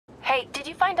Hey, did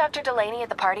you find Dr. Delaney at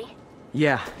the party?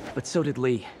 Yeah, but so did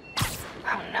Lee.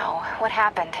 Oh no, what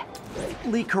happened?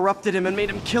 Lee corrupted him and made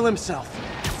him kill himself.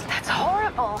 That's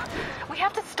horrible. We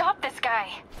have to stop this guy.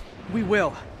 We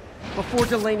will. Before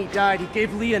Delaney died, he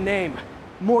gave Lee a name.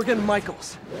 Morgan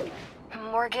Michaels.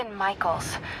 Morgan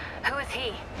Michaels. Who is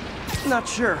he? Not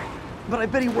sure, but I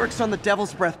bet he works on the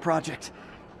Devil's Breath project.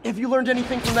 Have you learned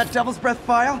anything from that Devil's Breath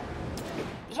file?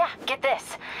 Yeah, get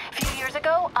this. A few years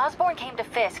ago, Osborn came to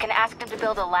Fisk and asked him to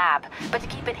build a lab, but to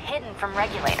keep it hidden from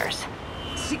regulators.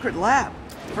 Secret lab?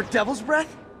 For Devil's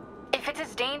Breath? If it's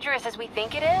as dangerous as we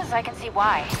think it is, I can see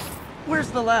why. Where's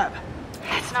the lab?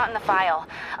 It's not in the file.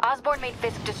 Osborn made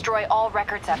Fisk destroy all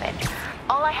records of it.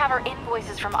 All I have are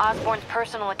invoices from Osborn's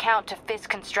personal account to Fisk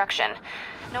Construction.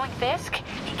 Knowing Fisk,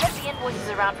 he kept the invoices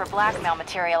around for blackmail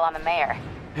material on the mayor.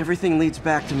 Everything leads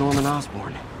back to Norman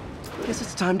Osborn. Guess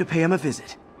it's time to pay him a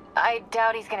visit. I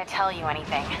doubt he's gonna tell you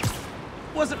anything.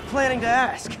 Wasn't planning to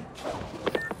ask.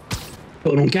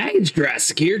 Okay, it's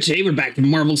Jurassic here. Today we're back to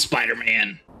Marvel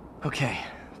Spider-Man. Okay,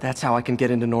 that's how I can get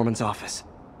into Norman's office.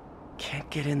 Can't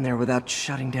get in there without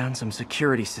shutting down some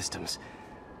security systems.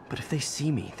 But if they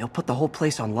see me, they'll put the whole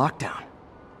place on lockdown.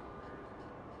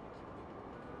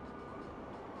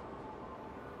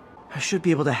 I should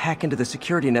be able to hack into the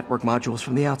security network modules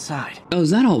from the outside. Oh,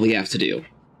 is that all we have to do?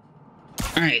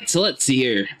 Alright, so let's see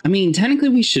here. I mean, technically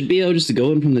we should be able just to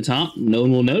go in from the top. No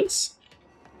one will notice.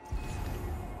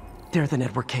 There are the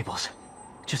network cables.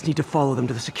 Just need to follow them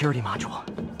to the security module.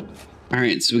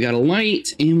 Alright, so we got a light,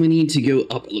 and we need to go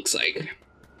up, it looks like.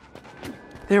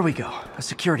 There we go, a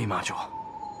security module.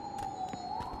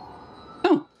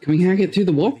 Oh, can we hack it through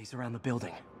the wall? These around the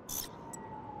building.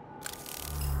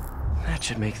 That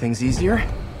should make things easier.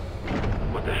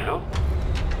 What the hell?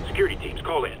 Security teams,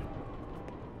 call in.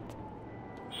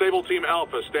 Sable Team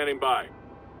Alpha standing by.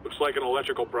 Looks like an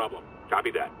electrical problem. Copy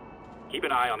that. Keep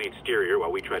an eye on the exterior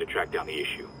while we try to track down the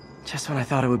issue. Just when I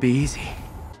thought it would be easy.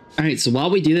 Alright, so while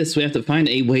we do this, we have to find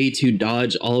a way to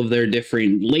dodge all of their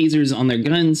different lasers on their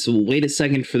guns. So we'll wait a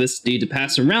second for this dude to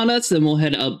pass around us, then we'll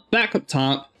head back up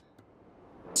top.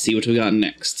 See what we got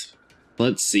next.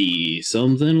 Let's see,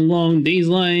 something along these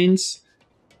lines.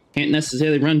 Can't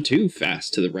necessarily run too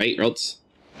fast to the right, or else...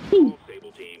 All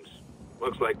Sable teams.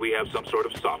 Looks like we have some sort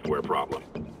of software problem.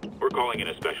 We're calling in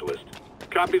a specialist.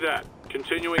 Copy that.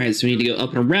 Continuing... Alright, so we need to go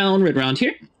up and around, right around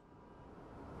here.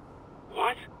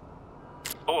 What?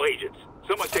 All agents,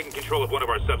 someone's taking control of one of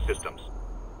our subsystems.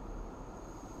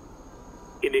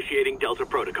 Initiating Delta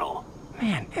Protocol.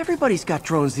 Man, everybody's got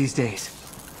drones these days.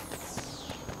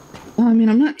 Well, I mean,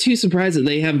 I'm not too surprised that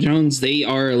they have drones. They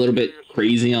are a little bit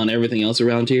crazy on everything else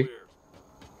around here.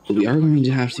 But we are going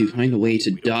to have to find a way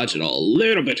to dodge it all a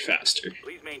little bit faster.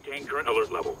 Please maintain current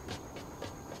alert level.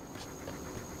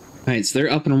 Alright, so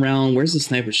they're up and around. Where's the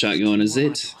sniper shot going? Is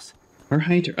it our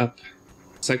height or up?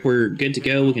 Looks like we're good to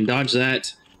go. We can dodge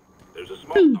that. There's a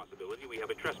small possibility we have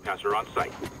a trespasser on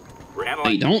site. We're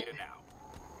analyzing data now.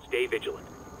 Stay vigilant.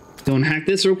 Go and hack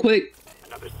this real quick.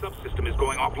 Another subsystem is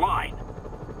going offline.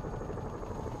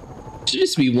 Should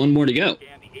just be one more to go.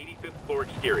 Scan the 85th floor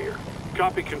exterior.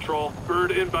 Copy control.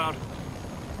 Bird inbound.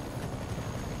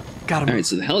 Got him. Alright,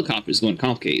 so the helicopter's going to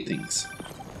complicate things.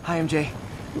 Hi, MJ.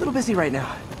 A little busy right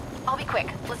now. I'll be quick.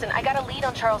 Listen, I got a lead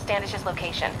on Charles Standish's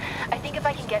location. I think if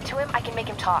I can get to him, I can make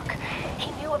him talk.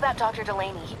 He knew about Dr.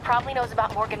 Delaney. He probably knows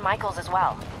about Morgan Michaels as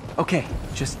well. Okay,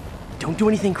 just don't do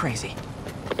anything crazy.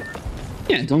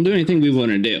 Yeah, don't do anything we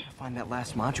want to do. Find that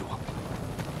last module.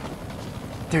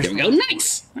 There we go.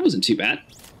 Nice! That wasn't too bad.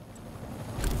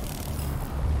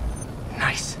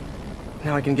 Nice.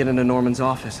 Now I can get into Norman's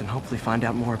office and hopefully find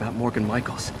out more about Morgan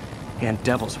Michaels and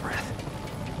Devil's Breath.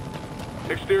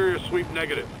 Exterior sweep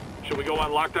negative. Should we go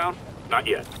on lockdown? Not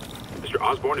yet. Mr.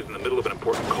 Osborn is in the middle of an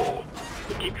important call.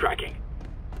 But keep tracking.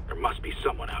 There must be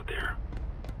someone out there.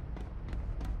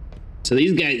 So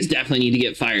these guys definitely need to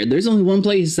get fired. There's only one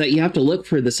place that you have to look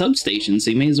for the substation,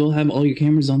 so you may as well have all your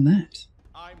cameras on that.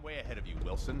 I'm way ahead of you,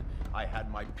 Wilson. I had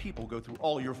my people go through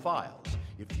all your files.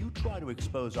 If you try to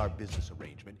expose our business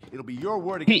arrangement, it'll be your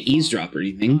word against... Can't eavesdrop or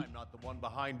anything. I'm not the one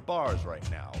behind bars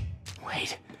right now.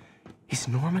 Wait, is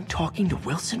Norman talking to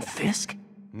Wilson Fisk?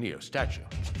 Neo statue.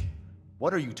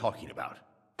 What are you talking about?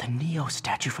 The Neo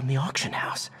statue from the auction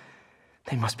house.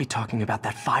 They must be talking about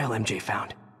that file MJ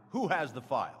found. Who has the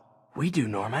file? We do,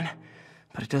 Norman.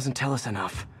 But it doesn't tell us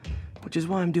enough. Which is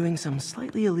why I'm doing some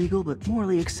slightly illegal but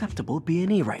morally acceptable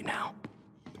B&E right now.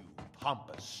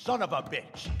 Pompous son of a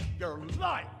bitch! You're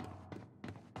lying!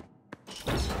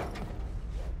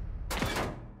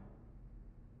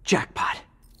 Jackpot.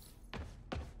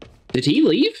 Did he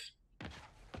leave?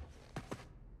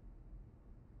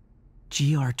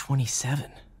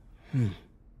 GR27.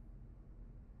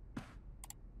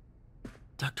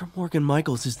 Dr. Morgan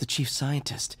Michaels is the chief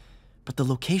scientist, but the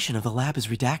location of the lab is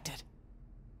redacted.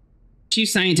 Chief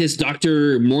Scientist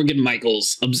Dr. Morgan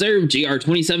Michaels observed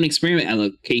GR27 experiment at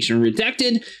location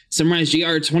redacted. Summarize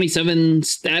GR27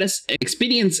 status,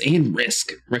 expedience, and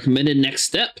risk. Recommended next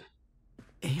step.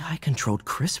 AI-controlled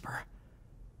CRISPR.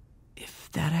 If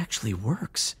that actually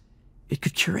works, it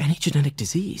could cure any genetic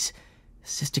disease.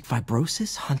 Cystic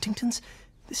fibrosis, Huntington's.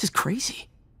 This is crazy.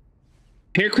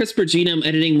 Pair CRISPR genome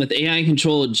editing with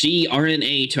AI-controlled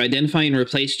gRNA to identify and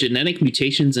replace genetic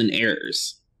mutations and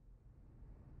errors.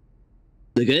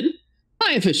 The good?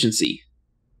 High efficiency.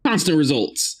 Constant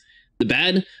results. The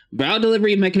bad? Viral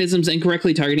delivery mechanisms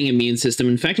incorrectly targeting immune system.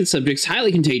 Infected subjects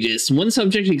highly contagious. One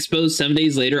subject exposed 7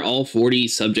 days later, all 40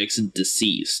 subjects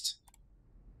deceased.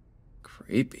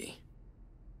 Creepy.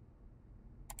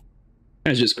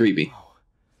 That's just creepy.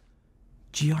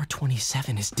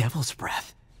 GR27 is Devil's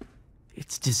Breath.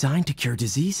 It's designed to cure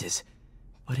diseases,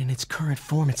 but in its current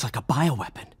form, it's like a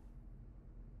bioweapon.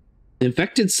 The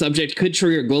infected subject could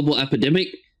trigger a global epidemic.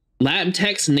 Lab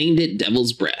techs named it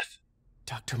Devil's Breath.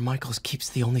 Dr. Michaels keeps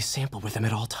the only sample with him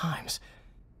at all times.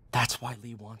 That's why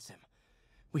Lee wants him.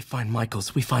 We find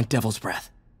Michaels, we find Devil's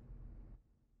Breath.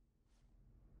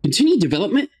 Continued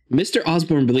development? Mr.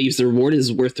 Osborn believes the reward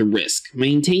is worth the risk.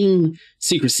 Maintain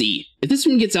secrecy. If this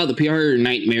one gets out, the PR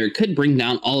nightmare could bring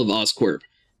down all of Oscorp.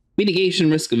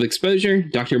 Mitigation risk of exposure.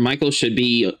 Dr. Michaels should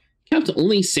be kept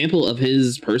only sample of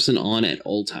his person on at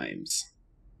all times.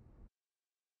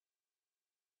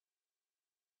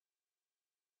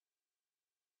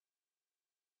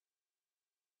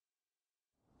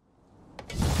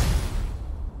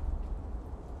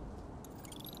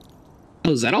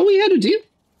 Oh, is that all we had to do?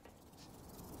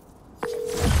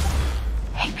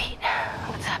 Hey, Pete.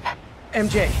 What's up?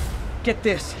 MJ, get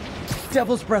this.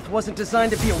 Devil's Breath wasn't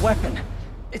designed to be a weapon.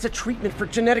 It's a treatment for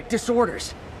genetic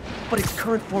disorders. But its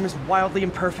current form is wildly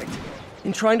imperfect.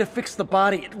 In trying to fix the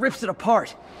body, it rips it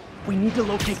apart. We need to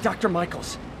locate Dr.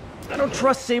 Michaels. I don't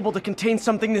trust Sable to contain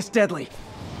something this deadly.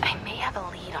 I may have a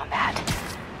lead on that.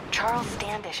 Charles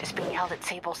Standish is being held at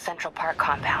Sable's Central Park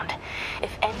compound.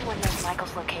 If anyone knows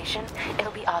Michael's location,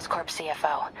 it'll be Oscorp's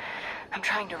CFO. I'm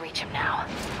trying to reach him now.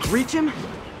 Reach him?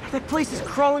 That place is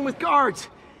crawling with guards.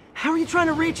 How are you trying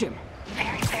to reach him?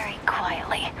 Very, very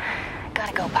quietly.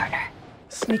 Gotta go, partner.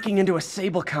 Sneaking into a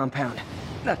Sable compound.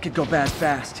 That could go bad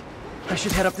fast. I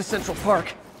should head up to Central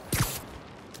Park.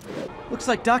 Looks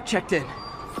like Doc checked in.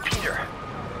 Peter,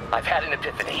 I've had an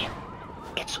epiphany.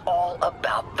 It's all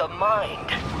about the mind.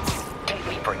 Take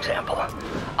me, for example.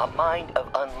 A mind of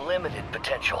unlimited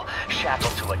potential,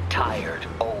 shackled to a tired,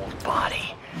 old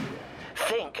body.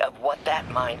 Think of what that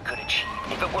mind could achieve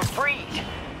if it were freed.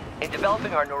 In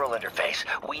developing our neural interface,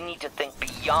 we need to think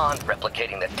beyond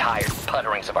replicating the tired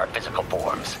putterings of our physical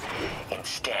forms.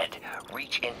 Instead,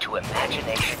 reach into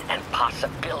imagination and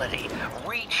possibility.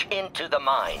 Reach into the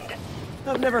mind.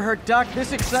 I've never heard Doc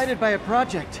this excited by a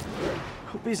project.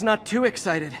 Hope he's not too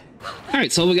excited.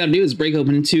 Alright, so all we gotta do is break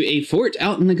open into a fort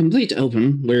out in the complete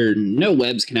open, where no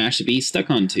webs can actually be stuck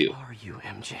onto. Are you,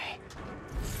 MJ?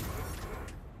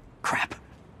 Crap.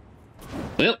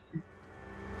 Well,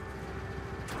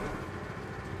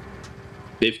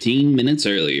 15 minutes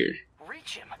earlier.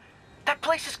 Reach him. That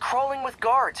place is crawling with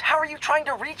guards. How are you trying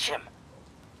to reach him?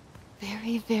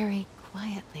 Very, very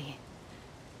quietly.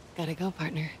 Gotta go,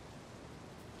 partner.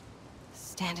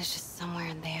 Standish is somewhere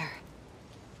in there.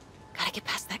 Gotta get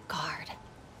past that guard.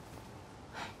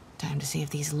 Time to see if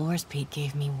these lures Pete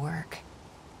gave me work.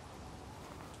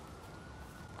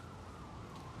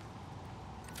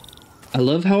 I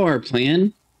love how our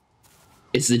plan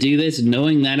is to do this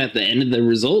knowing that at the end of the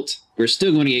result, we're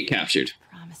still going to get captured.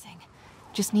 Promising.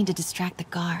 Just need to distract the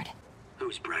guard.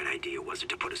 Whose bright idea was it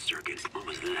to put a circuit? What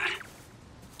was that?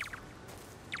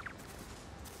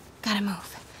 Gotta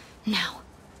move. Now.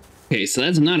 Okay, so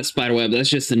that's not a spider web, that's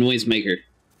just a noisemaker.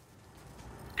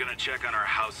 Gonna check on our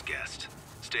house guest.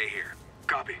 Stay here.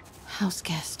 Copy. House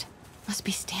guest. Must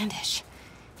be Standish.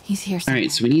 He's here somewhere.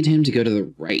 Alright, so we need him to go to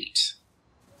the right.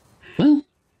 Well,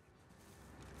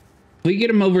 if we get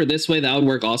him over this way, that would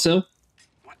work also.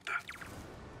 What the?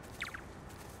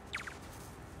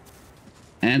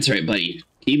 That's right, buddy.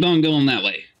 Keep on going that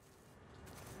way.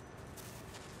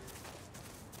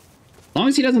 As long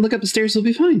as he doesn't look up the stairs, he'll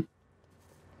be fine.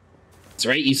 That's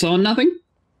right, you saw nothing?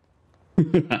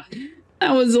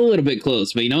 That was a little bit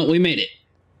close, but you know what? We made it.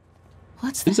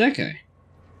 What's Who's that guy?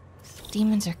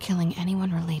 Demons are killing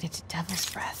anyone related to Devil's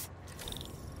Breath.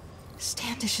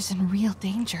 Standish is in real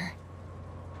danger.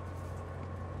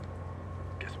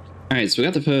 Alright, so we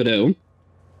got the photo.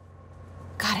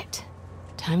 Got it.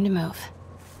 Time to move.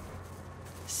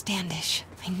 Standish.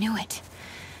 I knew it.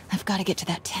 I've got to get to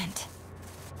that tent.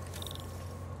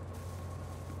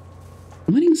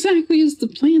 What exactly is the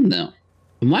plan, though?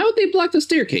 And why would they block the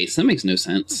staircase? That makes no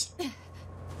sense.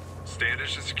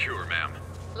 Standish is secure, ma'am.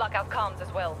 Lockout comms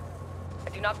as well. I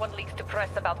do not want leaks to press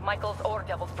about Michaels or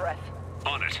Devil's Breath.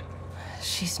 On it.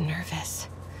 She's nervous.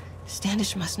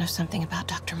 Standish must know something about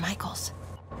Dr. Michaels.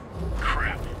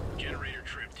 Crap. Generator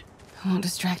tripped. I won't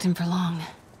distract him for long.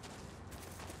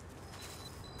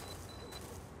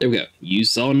 There we go. You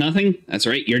saw nothing? That's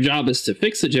right. Your job is to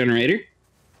fix the generator.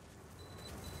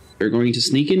 We're going to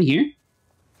sneak in here.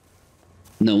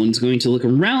 No one's going to look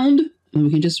around. And we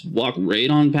can just walk right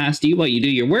on past you while you do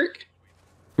your work.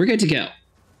 We're good to go.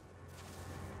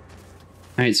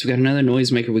 Alright, so we got another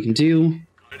noisemaker we can do.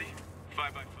 Ready?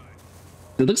 5x5.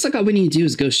 It looks like all we need to do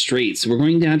is go straight. So we're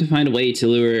going to have to find a way to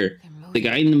lure the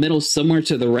guy in the middle somewhere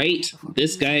to the right,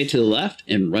 this guy to the left,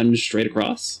 and run straight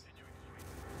across.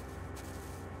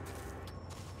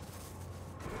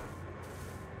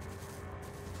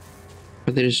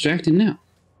 Are they distracted now?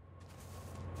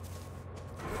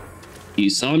 You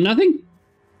saw nothing?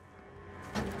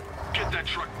 Get that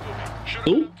truck moving. Should have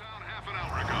Oh. been in town half an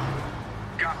hour ago.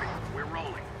 Copy. We're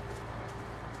rolling.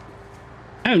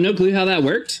 I have no clue how that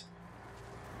worked,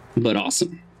 but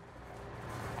awesome.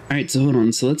 All right, so hold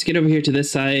on. So let's get over here to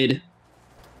this side.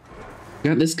 We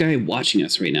got this guy watching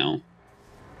us right now.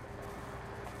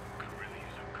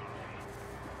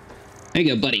 There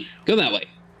you go, buddy. Go that way.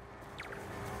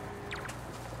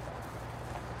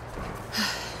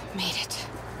 Made it.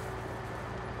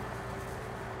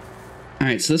 All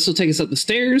right, so this will take us up the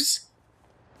stairs.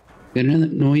 Got another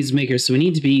noisemaker, so we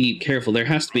need to be careful. There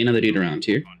has to be another dude around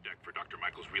here. On deck for Dr.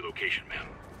 Michael's relocation, ma'am.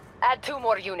 Add 2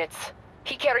 more units.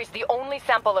 He carries the only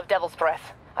sample of Devil's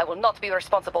Breath. I will not be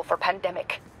responsible for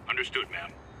pandemic. Understood,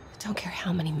 ma'am. I don't care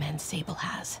how many men Sable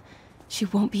has. She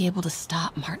won't be able to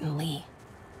stop Martin Lee.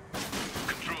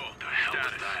 Control. The hell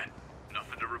with that.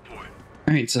 Nothing to report.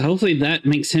 All right, so hopefully that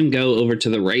makes him go over to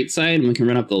the right side and we can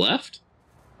run up the left.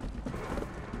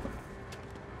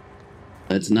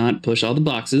 Let's not push all the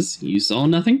boxes. You saw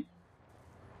nothing?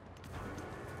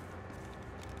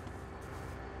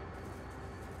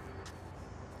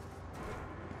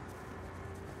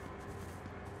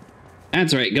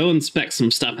 That's right, go inspect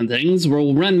some stuff and things.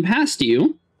 We'll run past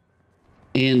you.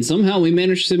 And somehow we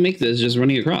managed to make this just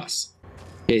running across.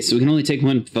 Okay, so we can only take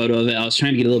one photo of it. I was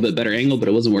trying to get a little bit better angle, but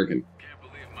it wasn't working. Can't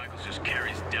believe Michaels just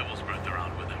carries Devil's Breath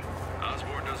around with him.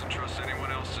 Osborn doesn't trust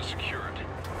anyone else to secure it.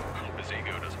 Hope his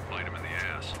ego doesn't bite him in the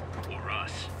ass. Or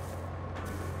us.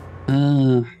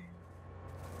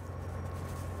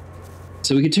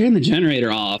 So we could turn the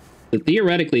generator off, but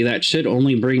theoretically that should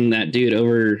only bring that dude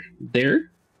over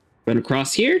there. Run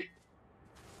across here.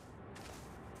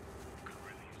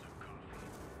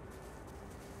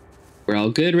 We're all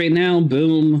good right now.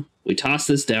 Boom. We toss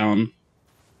this down.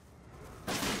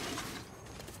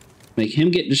 Make him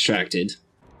get distracted.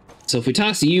 So if we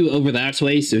toss you over that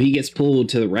way so he gets pulled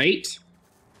to the right,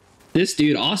 this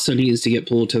dude also needs to get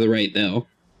pulled to the right though.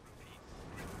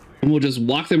 And we'll just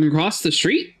walk them across the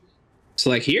street. So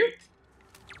like here.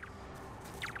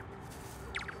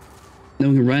 Then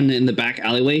we can run in the back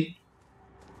alleyway.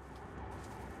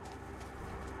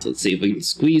 So let's see if we can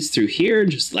squeeze through here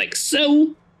just like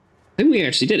so. I think we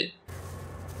actually did it.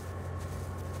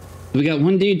 We got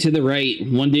one dude to the right,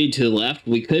 one dude to the left.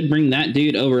 We could bring that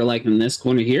dude over like in this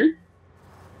corner here.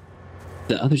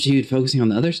 The other dude focusing on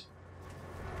the others.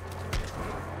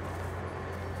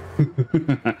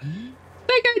 That guy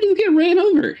just get ran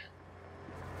over.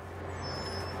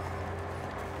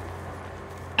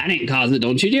 I didn't cause it.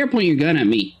 Don't you dare point your gun at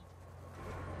me.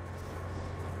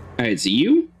 Alright, so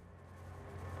you?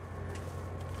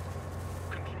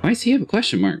 Why does he have a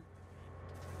question mark?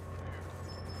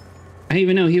 I didn't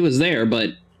even know he was there,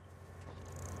 but...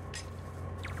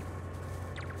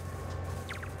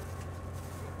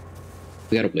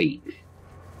 we gotta wait.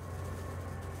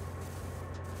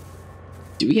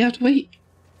 Do we have to wait?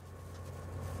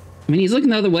 I mean, he's looking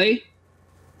the other way.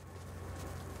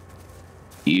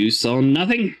 You saw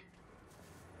nothing?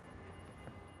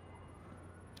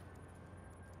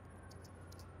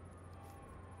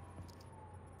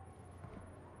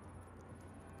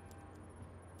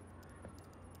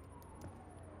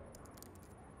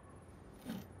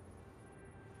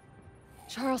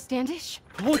 Charles Standish?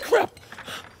 Holy crap!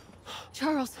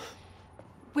 Charles,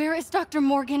 where is Dr.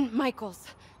 Morgan Michaels?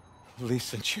 Lee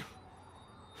sent you.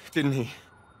 Didn't he?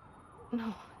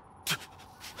 No.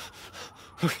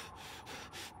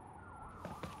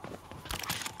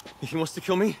 He wants to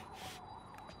kill me?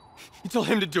 You tell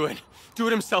him to do it. do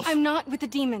it himself. I'm not with the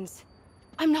demons.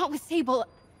 I'm not with Sable.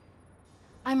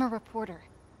 I'm a reporter.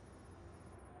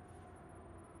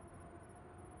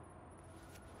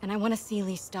 And I want to see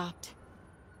Lee stopped.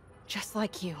 Just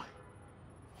like you.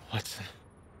 Watson.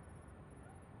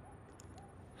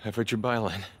 I've read your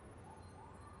byline.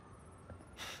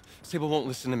 Sable won't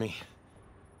listen to me.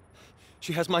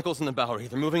 She has Michaels in the Bowery.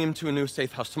 They're moving him to a new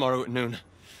safe house tomorrow at noon.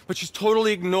 But she's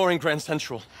totally ignoring Grand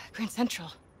Central. Grand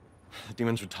Central? The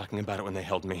demons were talking about it when they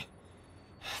held me.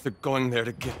 They're going there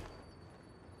to get...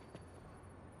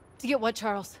 To get what,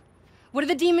 Charles? What do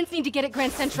the demons need to get at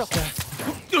Grand Central?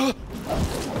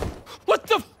 What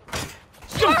the...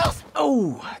 Charles!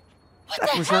 Oh!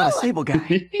 That was not a Sable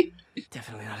guy.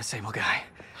 Definitely not a Sable guy.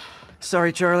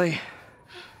 Sorry, Charlie.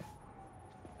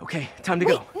 Okay, time to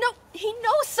go. No, he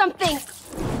knows something!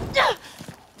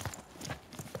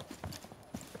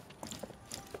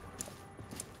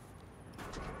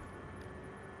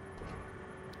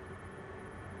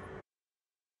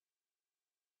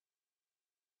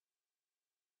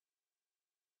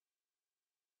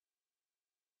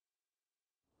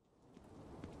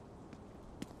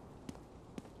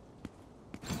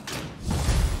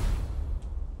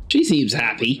 She seems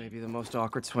happy. Maybe the most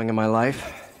awkward swing of my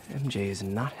life. MJ is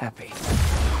not happy.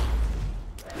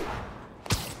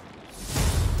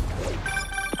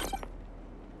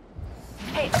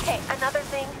 Hey, okay, another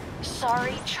thing.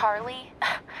 Sorry, Charlie.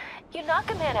 You knock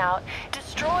a man out,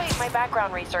 destroy my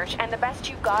background research, and the best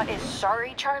you got is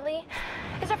sorry, Charlie?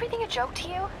 Is everything a joke to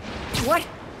you? What?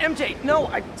 MJ, no,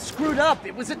 I screwed up.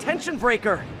 It was a tension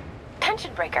breaker.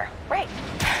 Tension breaker, right.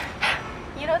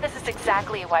 You know, this is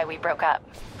exactly why we broke up.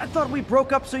 I thought we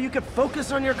broke up so you could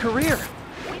focus on your career.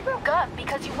 We broke up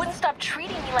because you wouldn't stop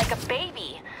treating me like a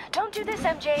baby. Don't do this,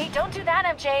 MJ. Don't do that,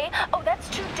 MJ. Oh, that's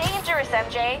too dangerous,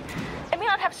 MJ. I may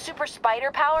not have super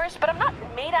spider powers, but I'm not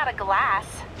made out of glass.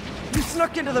 You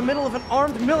snuck into the middle of an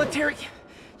armed military...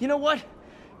 You know what?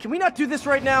 Can we not do this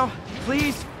right now?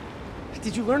 Please?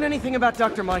 Did you learn anything about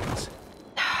Dr. Michaels?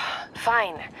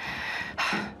 Fine.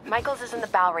 Michaels is in the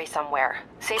Bowery somewhere.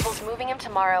 Sable's moving him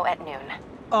tomorrow at noon.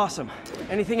 Awesome.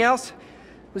 Anything else?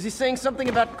 Was he saying something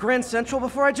about Grand Central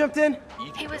before I jumped in?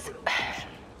 He was...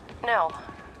 No.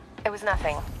 It was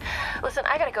nothing. Listen,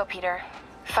 I gotta go, Peter.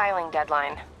 Filing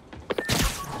deadline.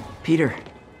 Peter.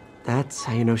 That's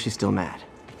how you know she's still mad.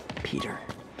 Peter.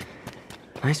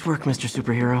 Nice work, Mr.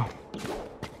 Superhero.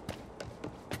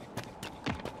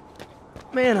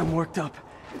 Man, I'm worked up.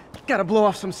 Gotta blow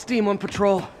off some steam on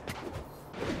patrol.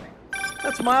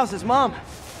 That's Miles' mom.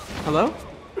 Hello?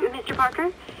 Mr.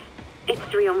 Parker?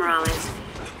 It's Rio Morales.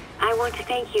 I want to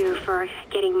thank you for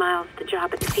getting Miles the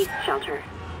job at the feast shelter.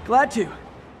 Glad to.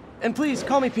 And please,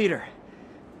 call me Peter.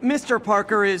 Mr.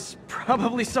 Parker is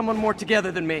probably someone more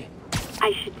together than me.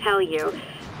 I should tell you,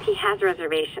 he has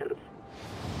reservations.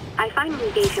 I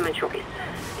finally gave him a choice.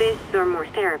 This or more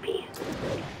therapy.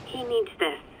 He needs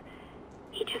this.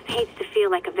 He just hates to feel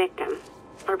like a victim.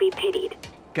 Or be pitied.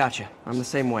 Gotcha. I'm the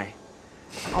same way.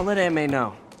 I'll let Aunt May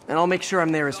know. And I'll make sure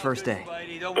I'm there his first day.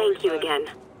 Thank you again.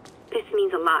 This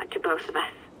means a lot to both of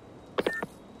us.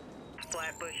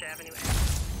 Flatbush Avenue.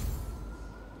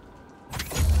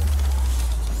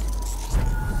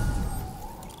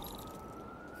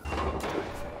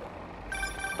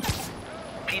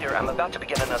 Peter, I'm about to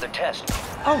begin another test.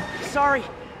 Oh, sorry.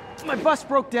 My bus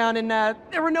broke down and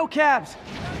there were no cabs.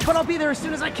 But I'll be there as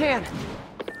soon as I can.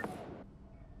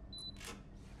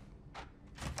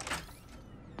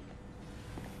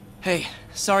 Hey,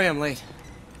 sorry I'm late.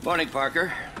 Morning,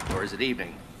 Parker. Or is it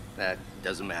evening? That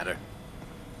doesn't matter.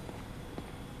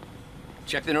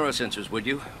 Check the neurosensors, would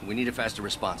you? We need a faster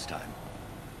response time.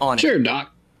 On it. Sure,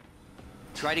 Doc.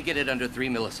 Try to get it under 3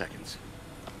 milliseconds.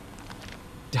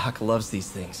 Doc loves these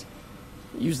things.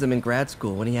 Used them in grad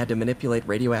school when he had to manipulate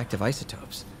radioactive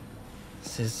isotopes.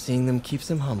 Says seeing them keeps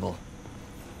him humble.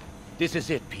 This is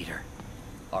it, Peter.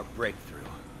 Our breakthrough.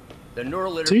 The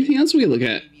neural Is there anything else we can look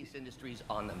at? industries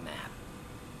on the map.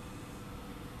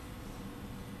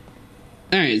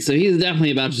 Alright, so he's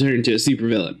definitely about to turn into a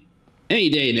supervillain. Any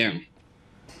day now.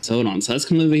 So hold on, so let's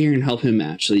come over here and help him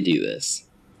actually do this.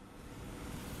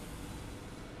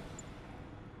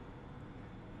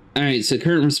 Alright, so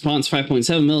current response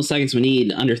 5.7 milliseconds, we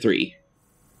need under 3.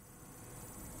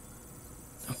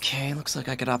 Okay, looks like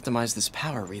I could optimize this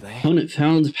power relay. Opponent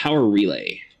found power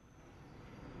relay.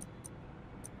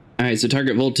 Alright, so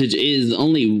target voltage is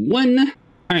only 1.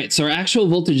 Alright, so our actual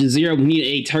voltage is 0. We need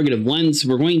a target of 1, so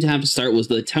we're going to have to start with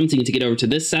attempting to get over to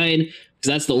this side, because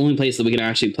that's the only place that we can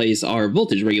actually place our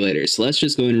voltage regulators. So let's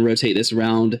just go and rotate this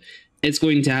around. It's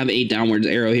going to have a downwards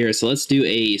arrow here, so let's do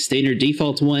a standard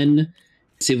default one,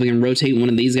 See if we can rotate one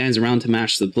of these guys around to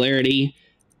match the polarity.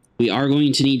 We are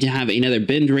going to need to have another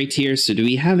bend right here. So do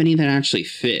we have any that actually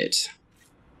fit?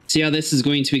 See how this is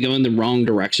going to be going the wrong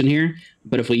direction here?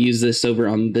 But if we use this over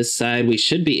on this side, we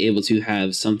should be able to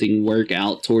have something work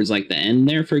out towards like the end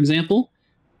there, for example.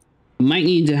 Might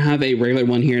need to have a regular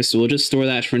one here, so we'll just store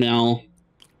that for now.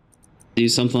 Do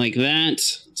something like that.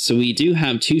 So we do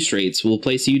have 2 straights. We'll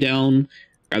place you down,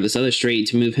 grab this other straight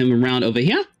to move him around over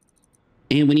here.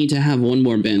 And we need to have one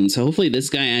more bend. So hopefully this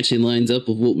guy actually lines up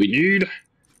with what we need.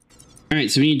 All right,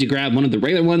 so we need to grab one of the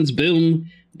regular ones. Boom.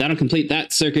 That'll complete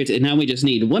that circuit. And now we just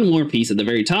need one more piece at the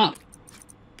very top.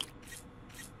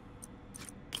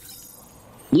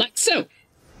 Like so.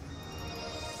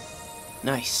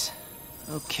 Nice.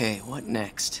 Okay, what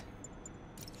next?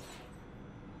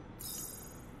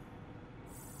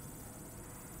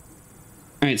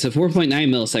 All right, so 4.9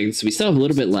 milliseconds. So we still have a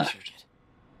little bit left.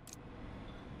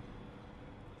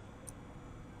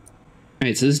 All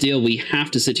right, so this deal, we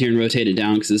have to sit here and rotate it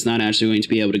down because it's not actually going to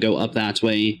be able to go up that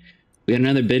way. We got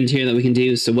another bend here that we can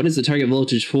do. So what is the target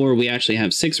voltage for? We actually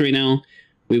have 6 right now.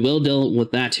 We will deal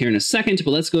with that here in a second,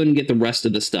 but let's go ahead and get the rest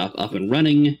of the stuff up and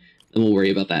running, and we'll worry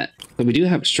about that. But we do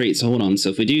have straight, so hold on. So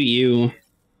if we do U,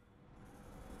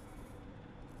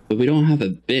 but we don't have a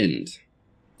bend.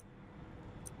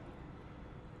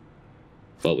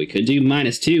 Well, we could do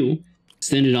 -2,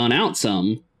 extend it on out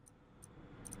some.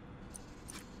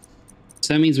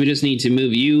 So that means we just need to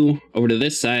move you over to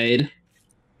this side.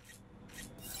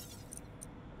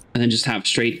 And then just have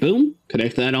straight, boom,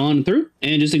 connect that on through,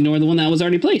 and just ignore the one that was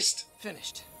already placed.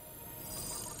 Finished.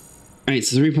 All right,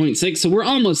 so 3.6, so we're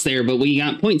almost there, but we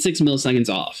got 0.6 milliseconds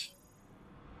off.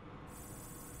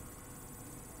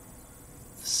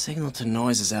 The signal to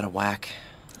noise is out of whack.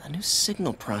 A new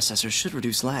signal processor should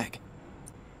reduce lag.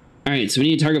 All right, so we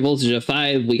need a target voltage of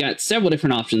 5. We got several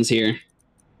different options here.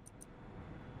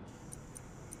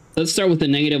 Let's start with the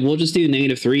negative. We'll just do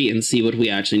 -3 and see what we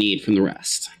actually need from the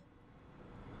rest.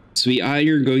 So we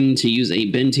are going to use a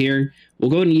bend here. We'll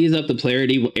go ahead and use up the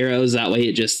polarity arrows. That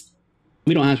way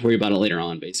we don't have to worry about it later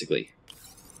on, basically.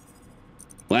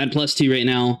 We'll add +2 right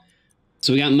now.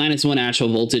 So we got -1 actual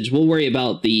voltage. We'll worry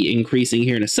about the increasing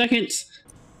here in a second.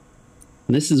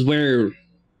 And this is where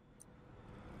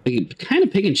we can kind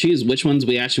of pick and choose which ones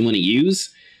we actually want to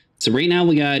use. So right now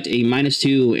we got a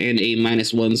 -2 and a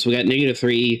 -1. So we got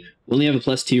 -3. We only have a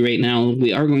 +2 right now.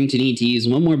 We are going to need to use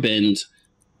one more bend.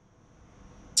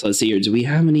 So let's see here. Do we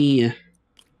have any?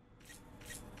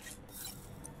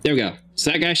 There we go.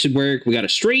 So that guy should work. We got a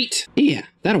straight. Yeah,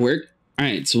 that'll work. All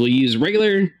right, so we'll use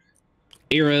regular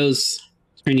arrows.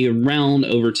 Turn you around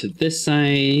over to this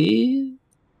side.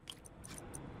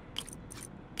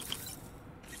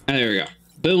 Oh, there we go.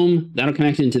 Boom. That'll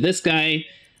connect into this guy.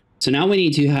 So now we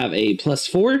need to have a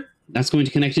 +4. That's going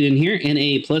to connect it in here, and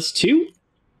a +2.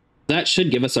 That should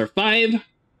give us our 5.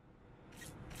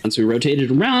 Once we rotate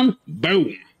it around,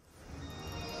 boom.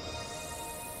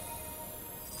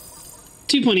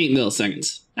 2.8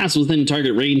 milliseconds. That's within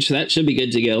target range, so that should be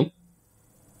good to go.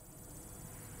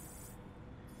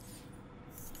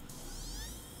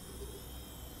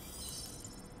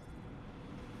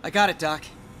 I got it, Doc.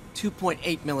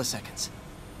 2.8 milliseconds.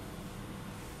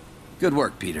 Good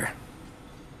work, Peter.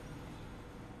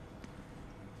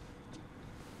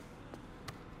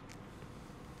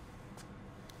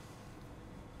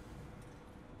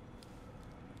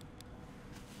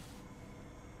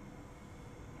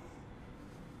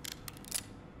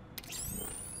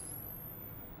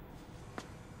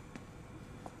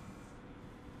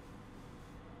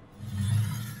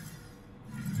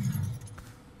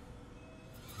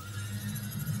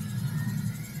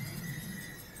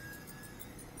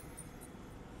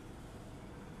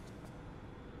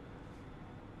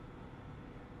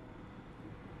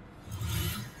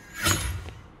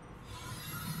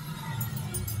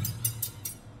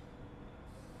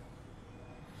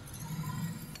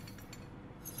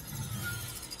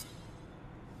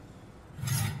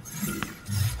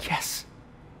 Yes.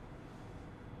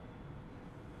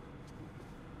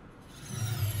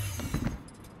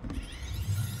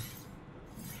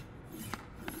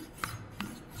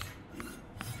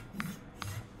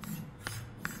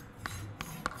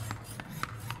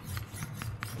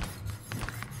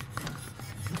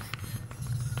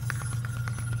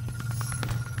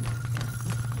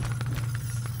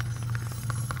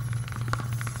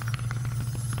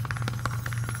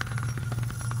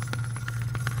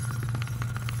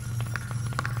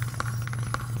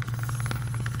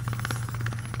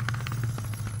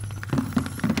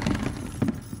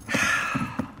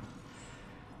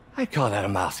 I call that a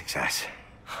mild success.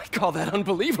 I call that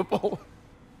unbelievable.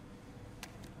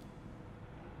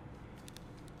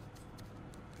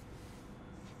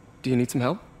 Do you need some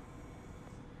help?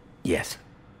 Yes.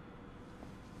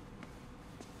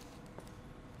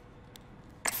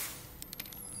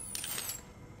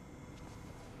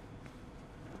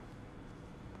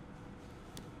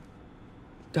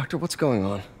 Doctor, what's going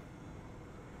on?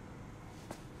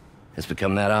 It's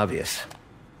become that obvious.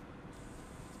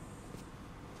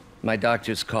 My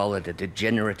doctors call it a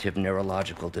degenerative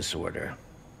neurological disorder.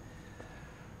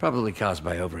 Probably caused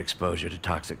by overexposure to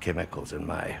toxic chemicals in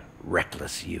my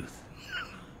reckless youth.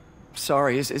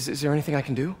 Sorry, is there anything I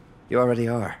can do? You already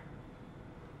are.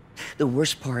 The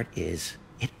worst part is,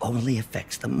 it only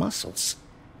affects the muscles.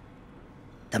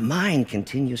 The mind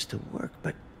continues to work,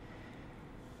 but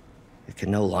it can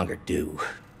no longer do.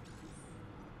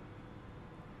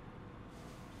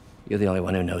 You're the only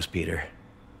one who knows, Peter.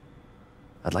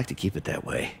 I'd like to keep it that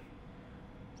way.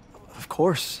 Of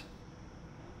course.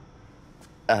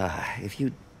 If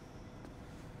you'd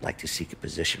like to seek a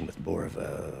position with more of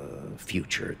a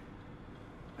future...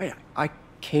 I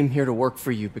came here to work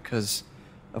for you because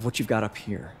of what you've got up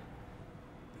here.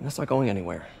 And that's not going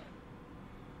anywhere.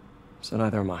 So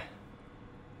neither am I.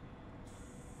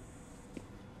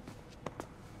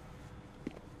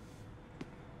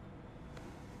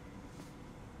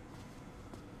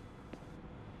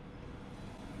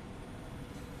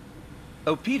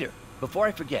 Oh, Peter, before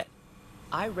I forget,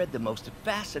 I read the most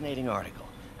fascinating article.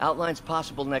 Outlines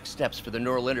possible next steps for the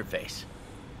neural interface.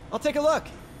 I'll take a look.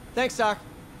 Thanks, Doc.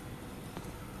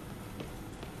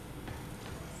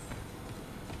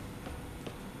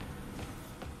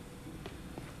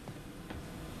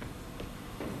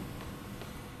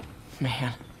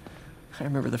 Man, I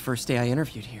remember the first day I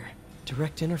interviewed here.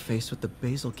 Direct interface with the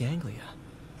basal ganglia.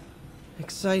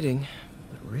 Exciting,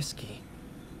 but risky.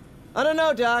 I don't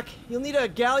know, Doc. You'll need a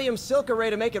gallium silk array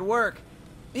to make it work.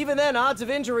 Even then, odds of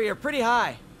injury are pretty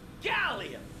high.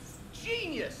 Gallium!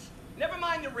 Genius! Never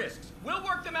mind the risks. We'll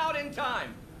work them out in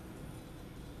time.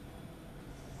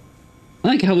 I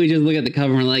like how we just look at the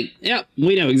cover and we're like, yep,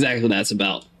 we know exactly what that's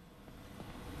about.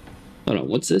 Hold on,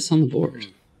 what's this on the board?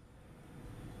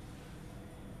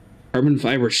 Carbon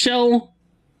fiber shell.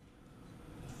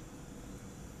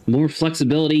 More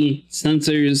flexibility,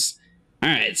 sensors.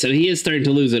 Alright, so he is starting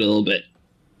to lose it a little bit.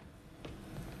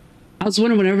 I was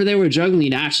wondering, whenever they were juggling,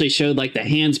 it actually showed like the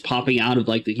hands popping out of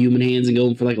like the human hands and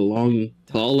going for like a long,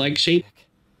 claw-like shape.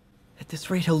 At this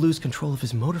rate, he'll lose control of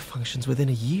his motor functions within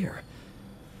a year.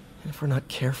 And if we're not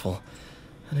careful,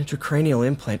 an intracranial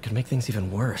implant could make things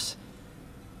even worse.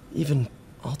 Even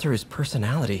alter his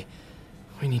personality.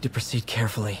 We need to proceed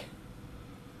carefully.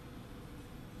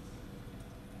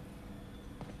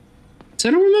 So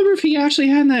I don't remember if he actually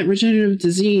had that regenerative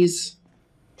disease.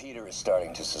 Peter is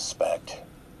starting to suspect.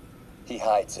 He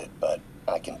hides it, but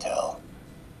I can tell.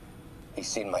 He's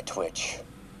seen my twitch,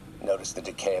 noticed the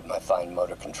decay of my fine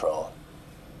motor control.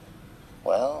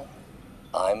 Well,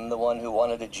 I'm the one who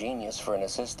wanted a genius for an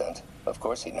assistant. Of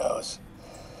course he knows.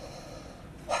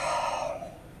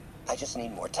 I just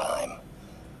need more time.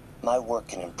 My work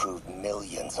can improve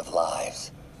millions of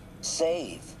lives.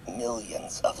 Save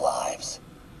millions of lives.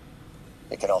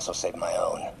 It can also save my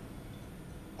own.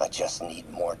 I just need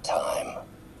more time.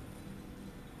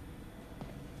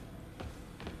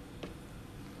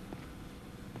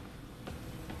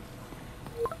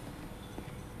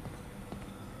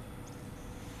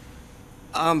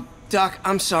 Doc,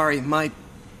 I'm sorry. My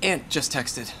aunt just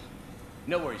texted.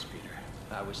 No worries, Peter.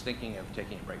 I was thinking of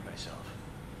taking a break myself.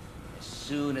 As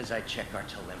soon as I check our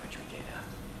telemetry data.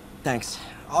 Thanks.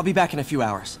 I'll be back in a few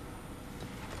hours.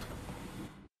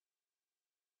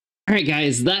 Alright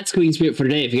guys, that's going to be it for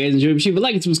today. If you guys enjoyed, be sure to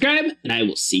like and subscribe, and I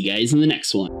will see you guys in the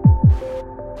next one.